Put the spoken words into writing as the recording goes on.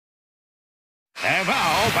And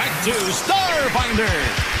now, back to Starfinder.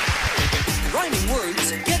 Rhyming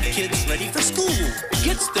words get kids ready for school.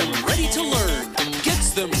 Gets them ready to learn.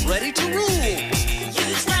 Gets them ready to rule.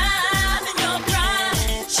 Use rhyme in your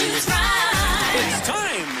rhyme. Choose rhyme. It's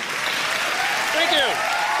time. Thank you.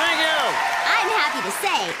 Thank you. I'm happy to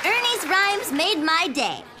say Ernie's rhymes made my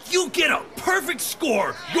day. You get a perfect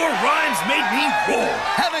score. Your rhymes made me roar.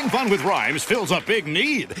 Having fun with rhymes fills a big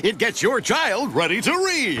need. It gets your child ready to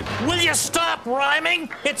read. Will you stop rhyming?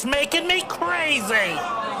 It's making me crazy.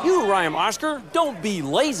 You rhyme, Oscar. Don't be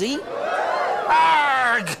lazy.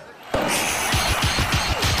 Arg!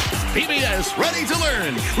 PBS Ready to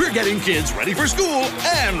Learn. We're getting kids ready for school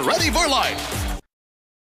and ready for life.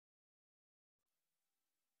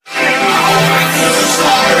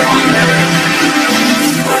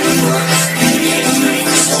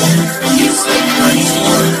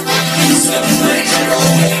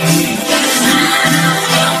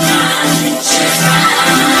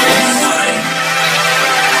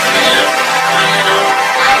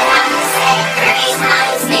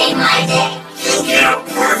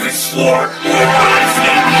 Score. Your rhymes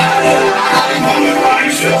made me roar. Having fun with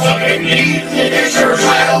rhymes fills a big need. It is your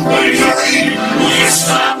child ready to read. Will you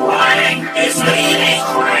stop rhyming? It's making me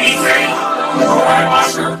crazy. Your rhyme,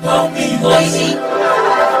 Oscar. Don't be lazy.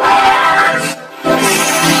 Arg!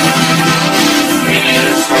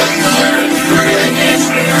 PBS Ready to Learn. We're getting kids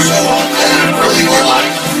ready for school and ready for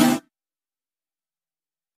life.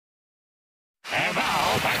 And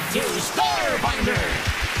now, back to Starfinder.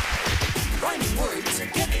 Rhyming words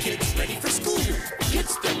get kids ready for school.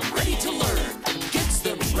 Gets them ready to learn. Gets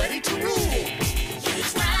them ready to rule.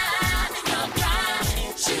 Use rhyme in your rhyme.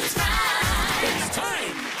 Choose rhyme. It's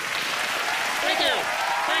time. Thank you.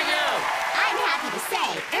 Thank you. I'm happy to say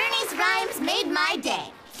Ernie's rhymes made my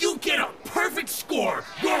day. You get a perfect score.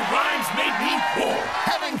 Your rhymes made me roar.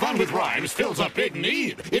 Having fun with rhymes fills a big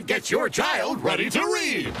need. It gets your child ready to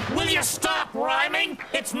read. Will you stop rhyming?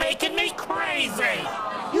 It's making me crazy.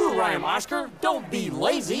 You rhyme, Oscar. Don't be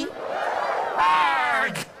lazy.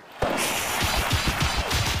 Arg!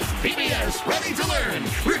 PBS Ready to Learn.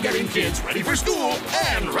 We're getting kids ready for school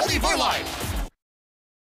and ready for life.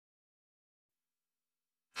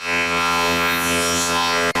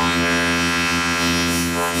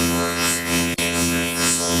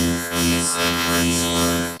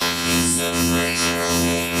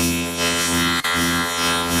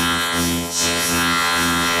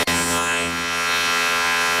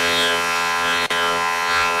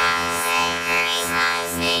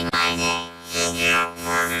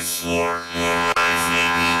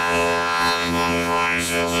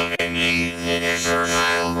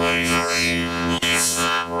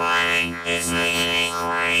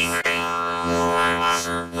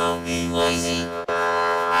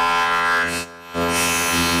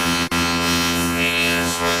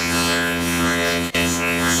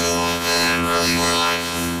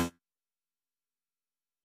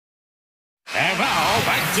 And now,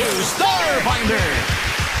 back to Starfinder.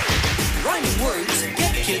 Rhyming words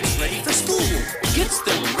get kids ready for school. Gets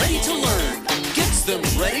them ready to learn. Gets them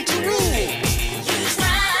ready to rule. Use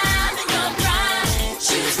rhyme in your rhyme.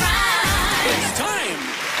 Choose rhyme. It's time.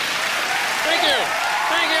 Thank you.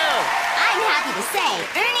 Thank you. I'm happy to say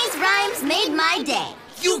Ernie's rhymes made my day.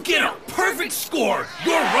 You get a perfect score.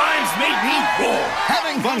 Your rhymes made me roar.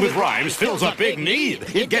 Having fun with rhymes fills a big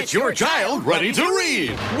need. It gets your child ready to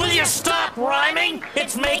read. Will you stop rhyming?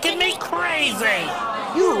 It's making me crazy.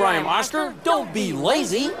 You rhyme, Oscar. Don't be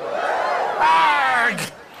lazy. Arg!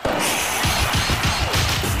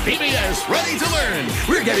 PBS Ready to Learn.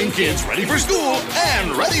 We're getting kids ready for school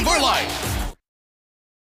and ready for life.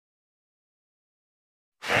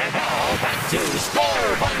 And now, back to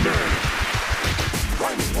Starfinder.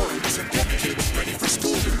 Rhyming words get kids ready for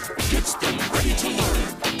school. Gets them ready to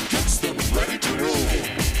learn. Gets them ready to rule.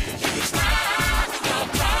 Use rhyme in your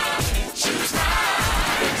rhyme. Choose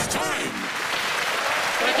rhyme. It's time.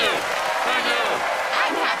 Thank you. Thank you.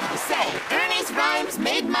 I'm happy to say Ernie's rhymes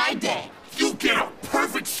made my day. You get a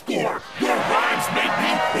perfect score. Your rhymes made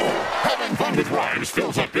me roar. Having fun with rhymes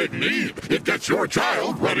fills a big need. It gets your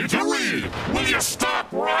child ready to read. Will you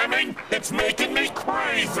stop rhyming? It's making me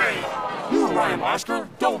crazy. You rhyme, Oscar.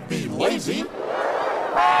 Don't be lazy.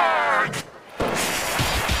 Arg!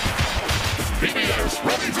 PBS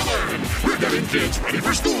Ready to Learn. We're getting kids ready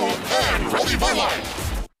for school and ready for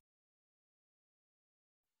life.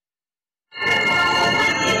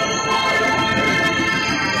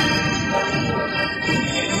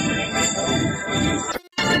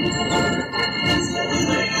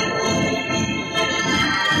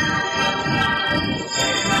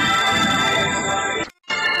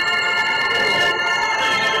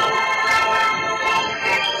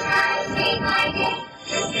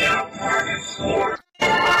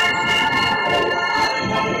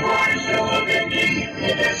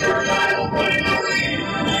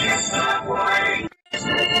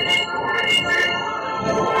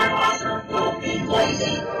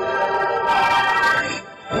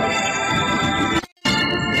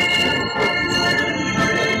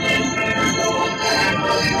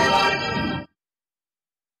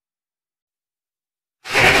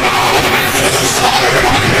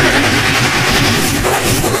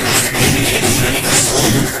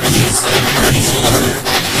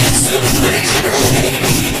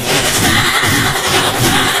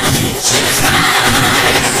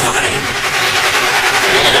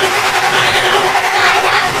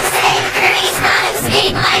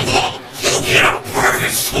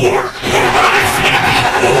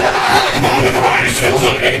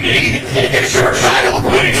 Is your child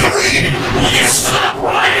ready to read? Will you stop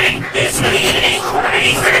whining? It's making me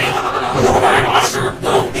crazy. Rhyme Master,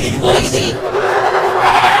 don't be lazy.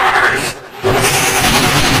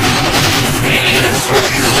 PBS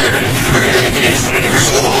ready to learn. We're getting kids ready for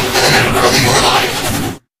school and ready for life.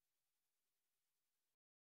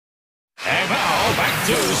 And now, back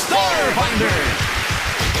to Star Finder.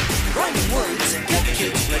 Rhyming words get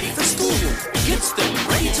kids ready for school. Gets them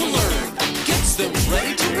ready to learn. Gets them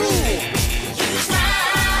ready to rule. Use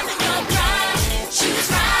rhyme in your rhyme. Choose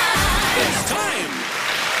rhyme. It's time.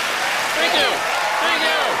 Thank you. Thank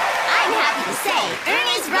you. I'm happy to say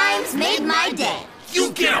Ernie's rhymes made my day.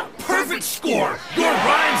 You get a perfect score. Your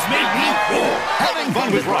rhymes made me cool. Having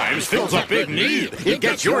fun with rhymes fills a big need. It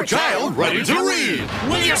gets your child ready to read.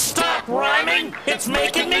 Will you stop rhyming? It's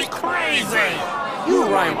making me crazy. You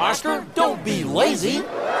rhyme, Oscar. Don't be lazy.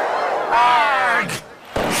 Arg!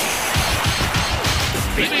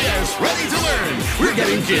 PBS ready to learn. We're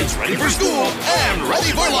getting kids ready for school and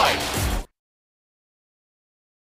ready for life.